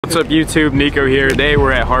What's up YouTube, Nico here. Today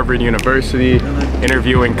we're at Harvard University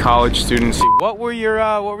interviewing college students. What were your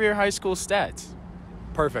high school stats?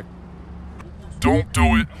 Perfect. Don't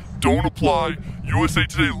do it. Don't apply. USA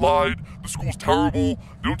Today lied. The school's terrible.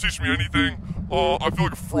 They don't teach me anything. I feel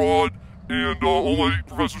like a fraud, and all my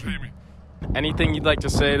professors hate me. Anything you'd like to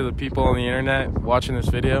say to the people on the internet watching this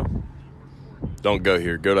video? Don't go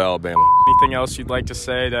here. Go to Alabama. Anything else you'd like to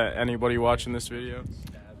say to anybody watching this video?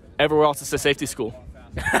 Everywhere else it's a safety school.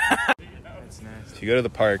 That's nice. If you go to the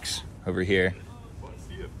parks over here,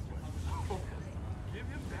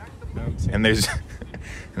 and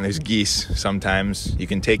there's geese, sometimes you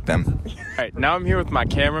can take them. All right, now I'm here with my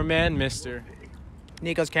cameraman, Mr.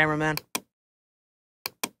 Nico's cameraman.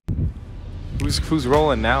 Who's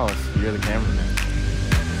rolling now if you're the cameraman?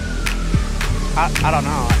 I don't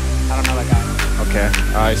know. I don't know that guy. Okay.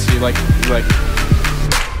 I see. You like